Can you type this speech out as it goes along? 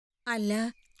അല്ല,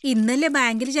 ഇന്നല്ലേ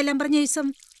ബാങ്കിൽ ചെല്ലാൻ പറഞ്ഞ ദിവസം.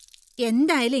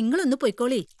 എന്തായാലും നിങ്ങളൊന്ന്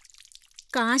പൊയ്ക്കോളി.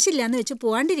 കാശില്ലാന്ന് വെച്ച്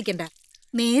പോവാണ്ടിരിക്കണ്ട.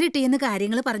 നേരിട്ട് ഇന്ന്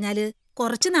കാര്യങ്ങൾ പറഞ്ഞാല്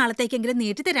കുറച്ചു നാളത്തേക്കെങ്കിലും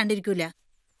നീട്ടി തരാണ്ടിരിക്കൂല.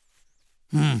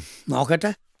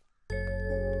 നോക്കട്ടെ.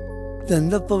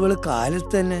 ഇതെന്തപ്പോ ഇവള്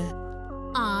കാലത്ത് തന്നെ?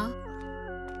 ആ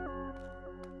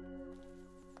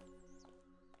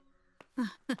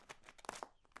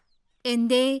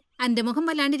എന്തേ അന്റെ മുഖം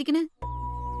വല്ലാണ്ടിരിക്കണ്?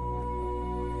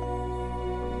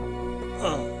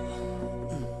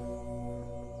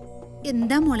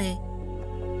 എന്താ മോളെ?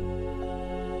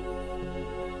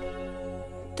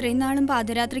 ഇത്രയും നാളും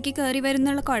പാതിരാത്രിക്ക് കയറി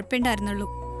വരുന്നുള്ള കുഴപ്പമുണ്ടായിരുന്നുള്ളൂ.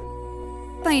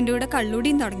 അപ്പൊ അതിൻ്റെ കൂടെ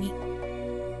കള്ളൂടിയും തുടങ്ങി.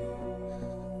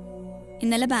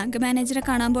 ഇന്നലെ ബാങ്ക് മാനേജറെ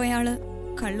കാണാൻ പോയ ആള്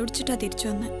കള്ളുടിച്ചിട്ടാ തിരിച്ചു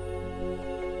വന്ന്.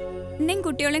 എന്നെയും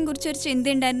കുട്ടികളെയും കുറിച്ച് ഒരു ചിന്ത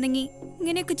ഉണ്ടായിരുന്നെങ്കിൽ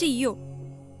ഇങ്ങനെയൊക്കെ ചെയ്യോ?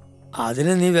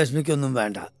 അതിന് നീ വിഷമിക്കൊന്നും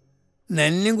വേണ്ട.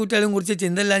 നെല്ലും കുട്ടികളെയും കുറിച്ച്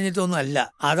ചിന്തയില്ലാഞ്ഞിട്ടൊന്നും അല്ല.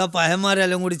 അതാ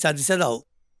പയ്യന്മാരെല്ലാം കൂടി ചതിച്ചതാവും.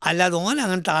 അല്ലാതെ ഓൻ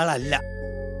അങ്ങനത്തെ ആളല്ല.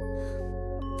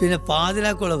 പിന്നെ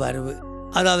പാതിരാക്കുള്ള വരവ്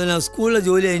അത് അവന് സ്കൂളിലെ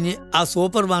ജോലി കഴിഞ്ഞ് ആ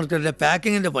സൂപ്പർ മാർക്കറ്റിലെ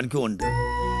പാക്കിങ്ങിന്റെ പണിക്കുമുണ്ട്.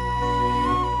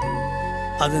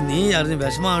 അത് നീ അറിഞ്ഞ്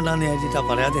വിഷമമുണ്ടാന്ന് വിചാരിച്ചിട്ടാ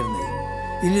പറയാതിരുന്നേ.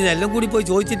 ഇനി ഇതെല്ലാം കൂടി പോയി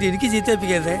ചോദിച്ചിട്ട് എനിക്ക്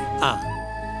ചീത്തേപ്പിക്കരുതേ.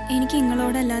 എനിക്ക്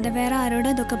നിങ്ങളോടല്ലാതെ വേറെ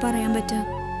ആരോടും ഇതൊക്കെ പറയാൻ പറ്റുക?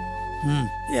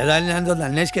 ഏതായാലും ഞാൻ ഇതൊന്ന്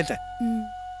അന്വേഷിക്കട്ടെ.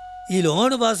 ഈ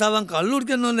ലോണ് പാസ്സാവാൻ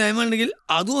കള്ളുടിക്കുന്ന നിയമമുണ്ടെങ്കിൽ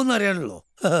അതും ഒന്നും അറിയാണല്ലോ.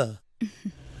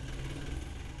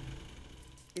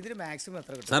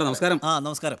 സാർ നമസ്കാരം.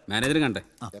 നമസ്കാരം. മാനേജർ കണ്ടേ?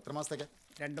 എത്ര മാസത്തേക്ക്?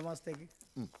 2 മാസത്തേക്ക്.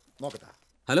 നോക്കട്ടെ.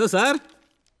 Hello sir.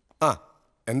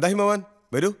 എന്താ ഹിമവാൻ,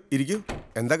 വരൂ ഇരിക്കൂ.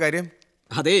 എന്താ കാര്യം?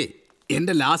 അതെ,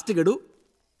 എന്റെ ലാസ്റ്റ് ഗഡു.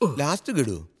 ലാസ്റ്റ്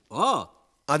ഗഡു? ഓ,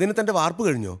 അതിന് തന്റെ വാർപ്പ്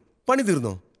കഴിഞ്ഞോ? പണി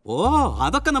തീർന്നോ? ഓ,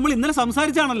 അതൊക്കെ നമ്മൾ ഇന്നലെ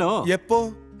സംസാരിച്ചാണല്ലോ. എപ്പോ?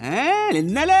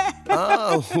 ഇന്നലെ.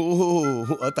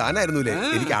 താനായിരുന്നൂലേ?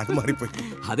 എനിക്ക് ആട് മാറിപ്പോയി.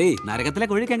 അതെ, നരകത്തിലെ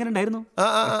കൊഴുക്ക് എങ്ങനെ ഉണ്ടായിരുന്നു?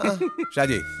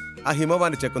 ഷാജി, ആ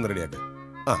ഹിമവാന്റെ ചെക്കൊന്ന് റെഡിയാക്ക.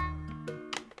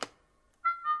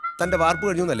 തന്റെ വാർപ്പ്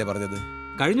കഴിഞ്ഞു എന്നല്ലേ പറഞ്ഞത്?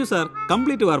 കഴിഞ്ഞു സാർ,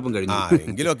 കംപ്ലീറ്റ് വാർപ്പും കഴിഞ്ഞു.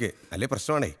 എങ്കിലും ഓക്കെ, അല്ലേ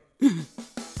പ്രശ്നമാണേ.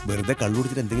 വെറുതെ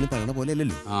കള്ളുടിച്ചിട്ട് എന്തെങ്കിലും പറയണ പോലെ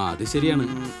അല്ലല്ലോ. അത് ശരിയാണ്.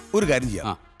 ഒരു കാര്യം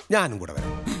ചെയ്യാം, ഞാനും കൂടെ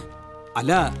വരാം.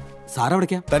 അല്ല സാർ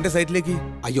എവിടേക്കാ? തന്റെ സൈറ്റിലേക്ക്.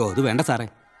 അയ്യോ, അത് വേണ്ട സാറേ.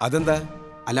 അതെന്താ?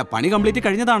 അല്ല, പണി കംപ്ലീറ്റ്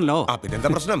കഴിഞ്ഞതാണല്ലോ. പിന്നെന്താ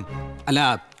പ്രശ്നം? അല്ല,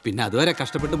 പിന്നെ അതുവരെ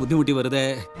കഷ്ടപ്പെട്ട് ബുദ്ധിമുട്ടി വെറുതെ.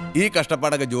 ഈ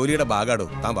കഷ്ടപ്പാടൊക്കെ ജോലിയുടെ ഭാഗാടോ.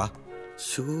 താൻ വാ.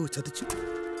 ചതിച്ചു.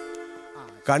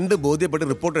 കണ്ട് ബോധ്യപ്പെട്ട്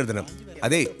റിപ്പോർട്ട് എഴുതണം.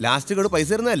 അതെ, ലാസ്റ്റ് ഗഡു പൈസ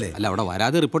തരുന്നതല്ലേ? അല്ല, അവിടെ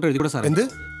വരാതെ റിപ്പോർട്ട് എഴുതിക്കൂടെ സാർ? എന്ത്?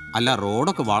 അല്ല,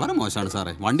 റോഡൊക്കെ വളരെ മോശമാണ്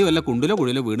സാറേ. വണ്ടി വല്ല കുണ്ടിലോ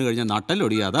കുഴിയിലോ വീണ് കഴിഞ്ഞാൽ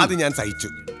നട്ടല്ലൊടിയാതെ. അത് ഞാൻ സഹിച്ചു.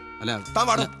 അല്ല,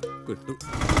 കിട്ടു.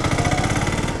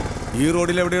 ഈ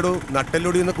റോഡിൽ എവിടെയോ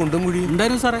നട്ടല്ലൊടിയുന്ന കുണ്ടും കുഴി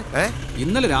ഉണ്ടായിരുന്നു സാറേ.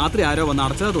 ഇന്നലെ രാത്രി ആരോ വന്ന്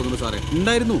അടച്ചതാ തോന്നുന്നു സാറേ.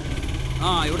 ഉണ്ടായിരുന്നു.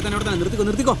 ഇവിടെ തന്നെ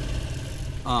നിർത്തിക്കോ.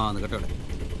 കേട്ടോ,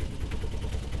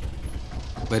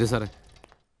 വരൂ സാറേ.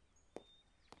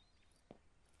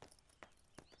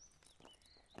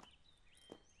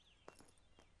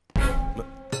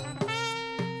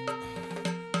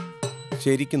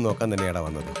 ശരിക്കും നോക്കാൻ തന്നെയാടാ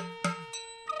വന്നത്.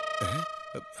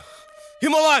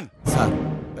 ഹിമവാൻ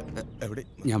എവിടെ?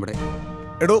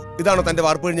 എടോ, ഇതാണോ തന്റെ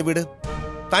വാർപ്പ് കഴിഞ്ഞ വീട്?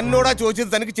 തന്നോടാ ചോദിച്ചത്.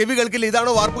 തനിക്ക് ചെവി കേൾക്കില്ല.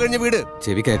 ഇതാണോ വാർപ്പ് കഴിഞ്ഞ വീട്?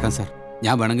 ചെവി കേൾക്കാം സാർ.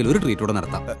 ഞാൻ വേണമെങ്കിൽ ഒരു ട്രീറ്റ് കൂടെ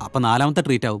നടത്താം. അപ്പൊ 4ാമത്തെ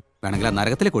ട്രീറ്റ് ആവും. വേണമെങ്കിൽ ആ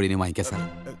നരകത്തിലെ കോഴിനെ വാങ്ങിക്കാം സാർ.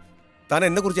 താൻ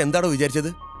എന്നെ കുറിച്ച് എന്താണോ വിചാരിച്ചത്?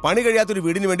 പണി കഴിയാത്തൊരു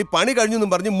വീടിന് വേണ്ടി പണി കഴിഞ്ഞു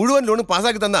എന്നും പറഞ്ഞ് മുഴുവൻ ലോണും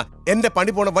പാസ്സാക്കി തന്ന എന്റെ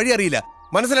പണി പോണ വഴി അറിയില്ല.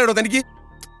 മനസ്സിലായോ തനിക്ക്?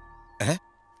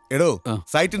 എടോ,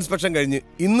 സൈറ്റ് ഇൻസ്പെക്ഷൻ കഴിഞ്ഞ്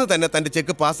ഇന്ന് തന്നെ തന്റെ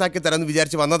ചെക്ക് പാസ്സാക്കി തരാന്ന്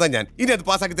വിചാരിച്ച് വന്നതാ ഞാൻ. ഇനി അത്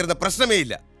പാസ്സാക്കി തരുന്ന പ്രശ്നമേ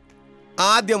ഇല്ല.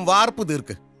 ആദ്യം വാർപ്പ്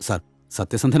തീർക്ക്. സാർ,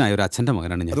 സത്യസന്ധനായ ഒരു അച്ഛന്റെ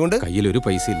മകനാണ് ഞാൻ. അതുകൊണ്ട് കയ്യിൽ ഒരു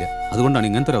പൈസ ഇല്ല. അതുകൊണ്ടാണ്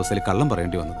ഇങ്ങനത്തെ ഒരു അവസ്ഥയിൽ കള്ളം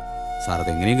പറയേണ്ടി വന്നത്. സാർ, അത്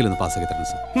എങ്ങനെയെങ്കിലും ഒന്ന് പാസ്സാക്കി തരണം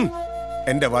സാർ.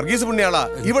 എന്റെ വർഗീസ് പുണ്യാളാ,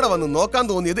 ഇവിടെ വന്ന് നോക്കാൻ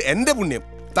തോന്നിയത് എന്റെ പുണ്യം.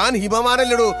 താൻ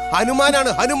ഹിമമാനല്ലടോ,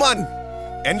 ഹനുമാനാണ്. ഹനുമാൻ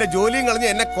എന്റെ ജോലിയും കളഞ്ഞ്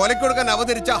എന്നെ കൊലക്കൊടുക്കാൻ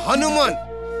അവതരിച്ച ഹനുമാൻ.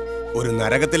 ഒരു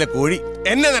നരകത്തിലെ കോഴി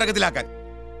എന്നെ നരകത്തിലാക്കാൻ.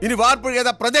 ഇനി വാർപ്പുഴ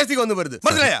പ്രദേശിക്ക് വന്നു വരുത്.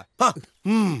 മനസ്സിലായ?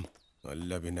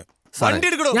 അല്ല പിന്നെ വണ്ടി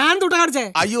എടുക്കണോ?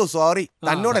 അയ്യോ സോറി,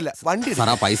 തന്നോടല്ല. വണ്ടി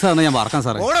പൈസ തന്നെ ഞാൻ വാർക്കാൻ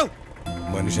സാറേ.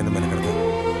 മനുഷ്യന്റെ മെനക്കെടുത്ത്.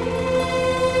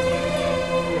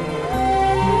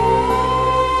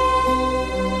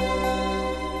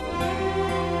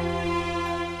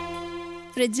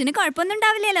 ഫ്രിഡ്ജിന് കുഴപ്പമൊന്നും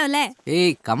ഉണ്ടാവില്ലല്ലോ അല്ലേ?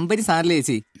 കമ്പനി സാറിലെ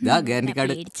ചേച്ചി, ഗ്യാരണ്ടി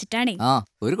കാർഡ്.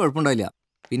 ഒരു കുഴപ്പമുണ്ടാവില്ല.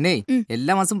 പിന്നെ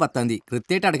എല്ലാ മാസം 10-ാം തീയതി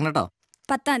കൃത്യമായിട്ട് അടയ്ക്കണം കേട്ടോ.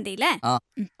 10-ാം തീയതി അല്ലേ?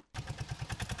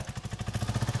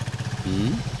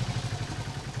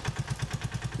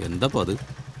 എന്താ അത്?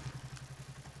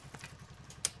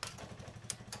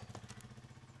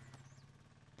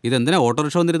 ഇതെന്തിനാ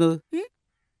ഓട്ടോറിക്ഷ വന്നിരുന്നത്?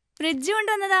 ഫ്രിഡ്ജ്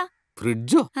കൊണ്ടുവന്നതാ.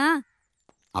 ഫ്രിഡ്ജോ?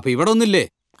 അപ്പൊ ഇവിടെ ഒന്നില്ലേ?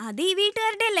 അത് ഈ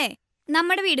വീട്ടുകാരുടെ അല്ലേ.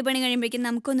 നമ്മുടെ വീട് പണി കഴിയുമ്പോഴേക്കും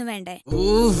നമുക്കൊന്നും വേണ്ടേ?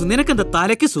 നിനക്കെന്താ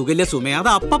തലയ്ക്ക് സുഖമില്ല സുമേ? അത്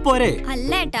അപ്പ പോരെ.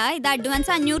 അല്ലേട്ടാ, ഇത്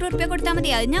അഡ്വാൻസ് 500 രൂപ കൊടുത്താൽ മതി.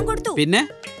 അത് ഞാൻ കൊടുത്തു. പിന്നെ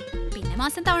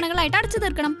മാസം തവണകളായിട്ട് അടച്ചു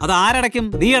തീർക്കണം. അത് ആരടയ്ക്കും?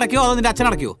 നീ അടയ്ക്കോ അതോ നിന്റെ അച്ഛൻ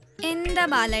അടയ്ക്കോ? എന്താ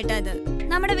ബാലേട്ടാ അത്?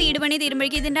 നമ്മുടെ വീട് പണി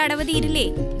തീരുമ്പോഴേക്കും ഇതിന്റെ അടവ് തീരില്ലേ?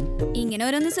 ഇങ്ങനെ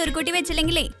ഓരോന്ന് സ്വരുക്കൂട്ടി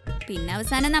വെച്ചില്ലെങ്കിലേ പിന്നെ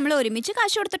അവസാനം നമ്മൾ ഒരുമിച്ച്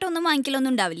കാശ് കൊടുത്തിട്ടൊന്നും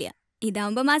വാങ്ങിക്കലൊന്നും ഉണ്ടാവില്ല.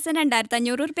 ഇതാവുമ്പോ മാസം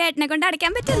 2500 രൂപ ഏട്ടനെ കൊണ്ട്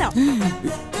അടയ്ക്കാൻ പറ്റല്ലോ.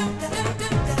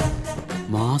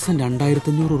 മാസം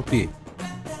 2500 രൂപയെ?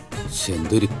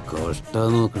 എന്തൊരു കഷ്ടാ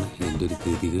നോക്കണേ, എന്തൊരു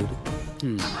ഗതികേട്.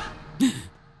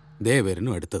 ദേ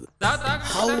വരുന്നു അടുത്തത്.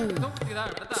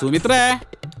 സുമിത്രേ,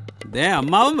 ദേ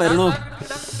അമ്മാവും വരണു.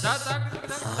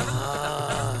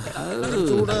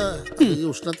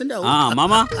 ആ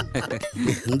അമ്മാമ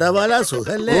എന്താ ബാല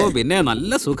സുഖല്ലേ? ഓ പിന്നെ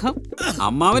നല്ല സുഖം.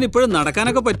 അമ്മാവൻ ഇപ്പോഴും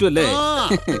നടക്കാനൊക്കെ പറ്റുമല്ലേ?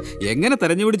 എങ്ങനെ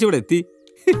തെരഞ്ഞു പിടിച്ച് ഇവിടെ എത്തി?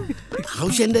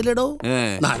 ആവശ്യണ്ടോ,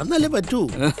 നടന്നല്ലേ പറ്റൂ.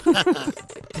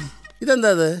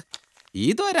 ഇതെന്താ?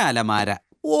 ഇതൊരലമാര.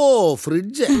 ഓ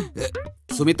ഫ്രിഡ്ജ്.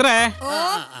 സുമിത്രേ,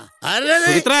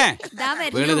 സുമിത്രേ,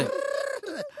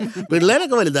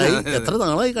 പിള്ളേരൊക്കെ വലുതായി. എത്ര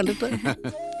നാളായി കണ്ടിട്ട്.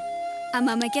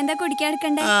 അമ്മമ്മക്ക് എന്താ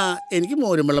കുടിക്കാടുക്കണ്ടേ? എനിക്ക്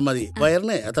മോരും വെള്ളം മതി.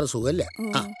 വയറിന് അത്ര സുഖല്ല.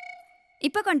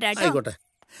 ഇപ്പൊ കൊണ്ടുവരാട്ടോ. ആയിക്കോട്ടെ.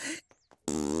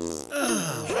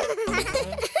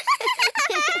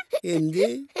 എനിക്ക്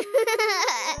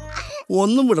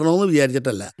ഒന്നും വിടണമെന്ന്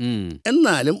വിചാരിച്ചിട്ടല്ല,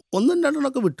 എന്നാലും ഒന്നും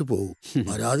രണ്ടെണ്ണൊക്കെ വിട്ടു പോകും.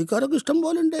 പരാതിക്കാരൊക്കെ ഇഷ്ടം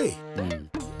പോലെ ഉണ്ടേ.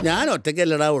 ഞാൻ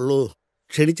ഒറ്റയ്ക്കല്ലടാ ഉള്ളൂ,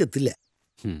 ക്ഷണിച്ചെത്തില്ല.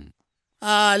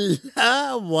 അല്ല,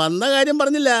 വന്ന കാര്യം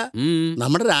പറഞ്ഞില്ല.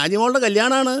 നമ്മുടെ രാജ്യമോളുടെ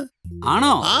കല്യാണാണ്.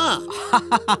 ആണോ? ആ.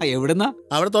 എവിടുന്ന?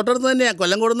 അവിടെ തൊട്ടടുത്ത് തന്നെയാ,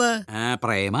 കൊല്ലംകോടുന്ന്.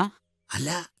 പ്രേമ അല്ല,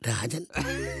 രാജൻ.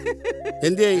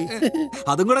 എന്തിയായി?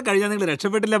 അതും കൂടെ കഴിഞ്ഞാൽ നിങ്ങൾ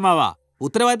രക്ഷപ്പെട്ടില്ല മാവാ.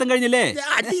 ഉത്തരവാദിത്തം കഴിഞ്ഞില്ലേ?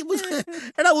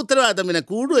 എടാ, ഉത്തരവാദിത്തം പിന്നെ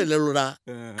കൂടുവല്ലേ ഉള്ളൂടാ.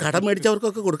 കടം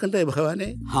മേടിച്ചവർക്കൊക്കെ കൊടുക്കണ്ടേ ഭഗവാനെ?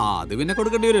 അത് പിന്നെ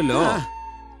കൊടുക്കേണ്ടി വരുമല്ലോ.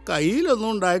 കയ്യിലൊന്നും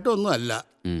ഉണ്ടായിട്ടൊന്നും അല്ല,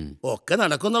 ഒക്കെ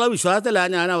നടക്കുന്നുള്ള വിശ്വാസത്തിലാ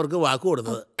ഞാൻ അവർക്ക് വാക്ക്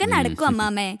കൊടുത്തത്. നടക്കും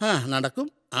അമ്മാമേ. നടക്കും.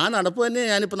 ആ നടപ്പ് തന്നെ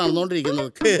ഞാനിപ്പോ നടന്നുകൊണ്ടിരിക്കുന്നത്.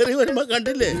 കേറി വരുമ്പോ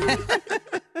കണ്ടില്ലേ?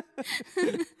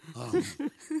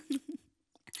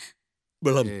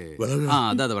 വെള്ളം.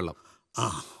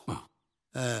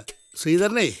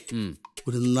 ശ്രീധരനെ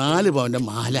ഒരു 4 പവന്റെ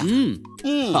മാല.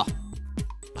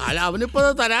 അല്ല, അവനിപ്പോ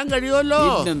തരാൻ കഴിയുമല്ലോ.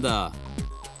 എന്താ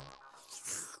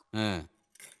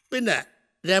പിന്നെ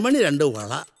രമണി 2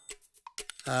 വള.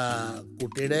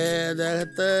 കുട്ടിയുടെ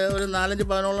ദേഹത്ത് ഒരു 4-5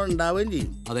 പവനോളം ഉണ്ടാവുകയും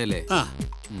ചെയ്യും. അതെല്ലേ?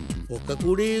 ഒക്കെ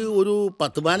കൂടി ഒരു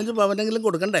 10-15 പവനെങ്കിലും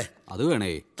കൊടുക്കണ്ടേ? അത്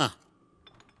വേണേ.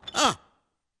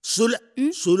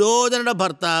 സുലോചനയുടെ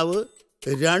ഭർത്താവ്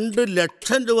 2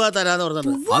 ലക്ഷം രൂപ തരാന്ന്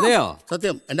പറഞ്ഞിട്ടുണ്ട്. അതെയോ?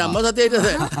 സത്യം, എന്റെ അമ്മ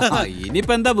സത്യമായിട്ടത്.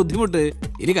 ഇനിയിപ്പോ എന്താ ബുദ്ധിമുട്ട്?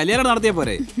 ഇനി കല്യാണം നടത്തിയാ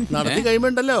പോരെ? നടത്തി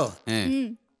കഴിയുമ്പോണ്ടല്ലോ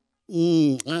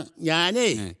ഞാനേ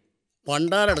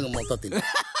പണ്ടാരടങ്ങും മൊത്തത്തിൽ.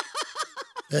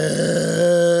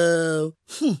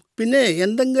 പിന്നെ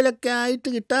എന്തെങ്കിലൊക്കെ ആയിട്ട്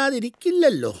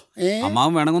കിട്ടാതിരിക്കില്ലല്ലോ.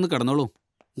 അമ്മാവൻ വേണമെന്ന് കിടന്നോളൂ.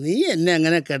 നീ എന്നെ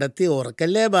അങ്ങനെ കിടത്തി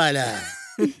ഉറക്കല്ലേ ബാല.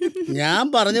 ഞാൻ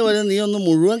പറഞ്ഞു പോലെ നീ ഒന്ന്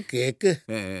മുഴുവൻ കേക്ക്.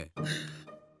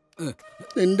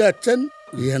 നിന്റെ അച്ഛൻ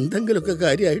എന്തെങ്കിലുമൊക്കെ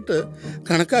കാര്യമായിട്ട്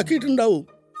കണക്കാക്കിയിട്ടുണ്ടാവും.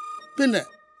 പിന്നെ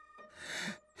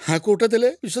ആ കൂട്ടത്തില്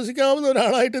വിശ്വസിക്കാവുന്ന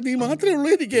ഒരാളായിട്ട് നീ മാത്രമേ ഉള്ളൂ.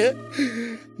 എനിക്ക്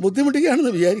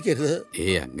ബുദ്ധിമുട്ടിക്കുകയാണെന്ന് വിചാരിക്കരുത്.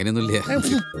 അങ്ങനെയൊന്നുമില്ല.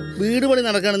 വീട് പണി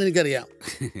നടക്കുകയാണെന്ന് എനിക്കറിയാം.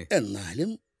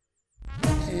 എന്നാലും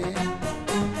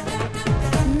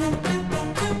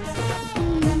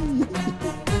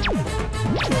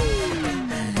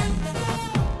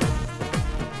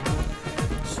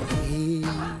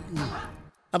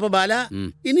അപ്പൊ ബാല,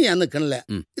 ഇനി ഞാൻ നിക്കണില്ല,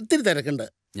 ഇത്തിരി തിരക്കുണ്ട്.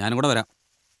 ഞാനും കൂടെ വരാം.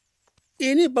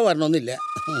 ഇനിയിപ്പോ വരണമെന്നില്ല.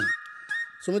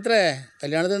 സുമിത്രേ,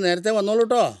 കല്യാണത്തിന് നേരത്തെ വന്നോളൂ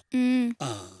കേട്ടോ.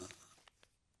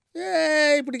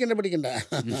 പിടിക്കണ്ട.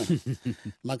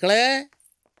 മക്കളെ,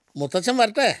 മുത്തച്ഛൻ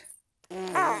വരട്ടെ.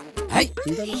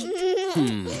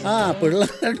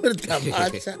 പിള്ളേരുടെ ഒരു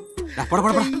തമാശ.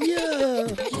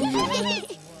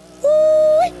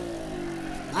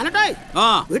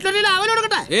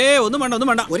 ഒന്നും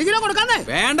വേണ്ട. 1 കിലോ കൊടുക്കാന്നേ?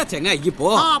 വേണ്ട ചെങ്ങായി പോ.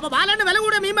 വില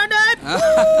കൂടിയ മീൻ വേണ്ട.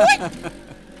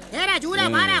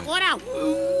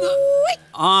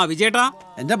 വിജയേട്ടാ,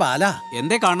 എന്റെ ബാല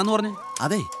എന്തേ കാണണമെന്ന് പറഞ്ഞു?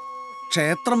 അതെ,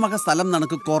 ക്ഷേത്രം വക സ്ഥലം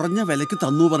നിനക്ക് കുറഞ്ഞ വിലക്ക്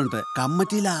തന്നു പറഞ്ഞിട്ട്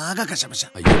കമ്മിറ്റിയിലാകെ കശപശ.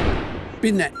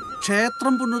 പിന്നെ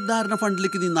ക്ഷേത്രം പുനരുദ്ധാരണ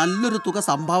ഫണ്ടിലേക്ക് നീ നല്ലൊരു തുക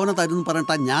സംഭാവന തരുന്നു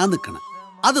പറഞ്ഞിട്ടാ ഞാൻ നിൽക്കണം.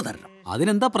 അത് തരണം.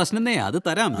 അതിനെന്താ പ്രശ്നം? അത്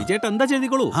തരാം. വിജയേട്ട എന്താ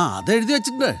ചെയ്തിക്കോളൂ. അത് എഴുതി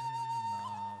വെച്ചിട്ടുണ്ട്.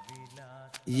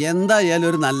 എന്തായാലും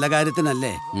ഒരു നല്ല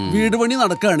കാര്യത്തിനല്ലേ. വീട് പണി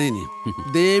നടക്കുകയാണ്. ഇനി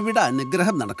ദേവിയുടെ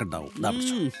അനുഗ്രഹം നടക്കണ്ടാവും.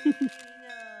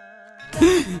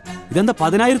 ഇതെന്താ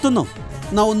 10,000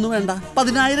 എന്നാ ഒന്നും വേണ്ട,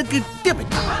 10,000 കിട്ടിയ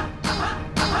പറ്റും.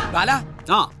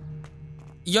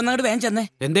 ഈ ഒന്നങ്ങോട്ട് വേഗം ചെന്നേ.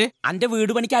 എന്തേ? അന്റെ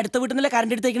വീട് പണിക്ക് അടുത്ത വീട്ടിൽ നിന്നല്ലേ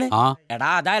കറണ്ട് എടുത്തേക്കണേ? എടാ,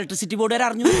 അതാ ഇലക്ട്രിസിറ്റി ബോർഡ് വരെ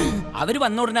അറിഞ്ഞു. അവര്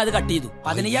വന്ന ഉടനെ അത് കട്ട് ചെയ്തു.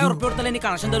 15,000 ഉറുപ്പിക കൊടുത്താലേ എനിക്ക്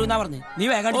കണക്ഷൻ തരൂന്നാ പറഞ്ഞു. നീ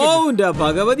വേഗം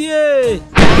ഭഗവതിയേ,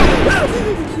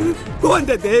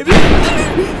 ദേവി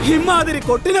ഇമാതിരി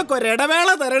കൊട്ടിനൊക്കെ ഒരിടവേള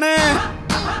തരണേ.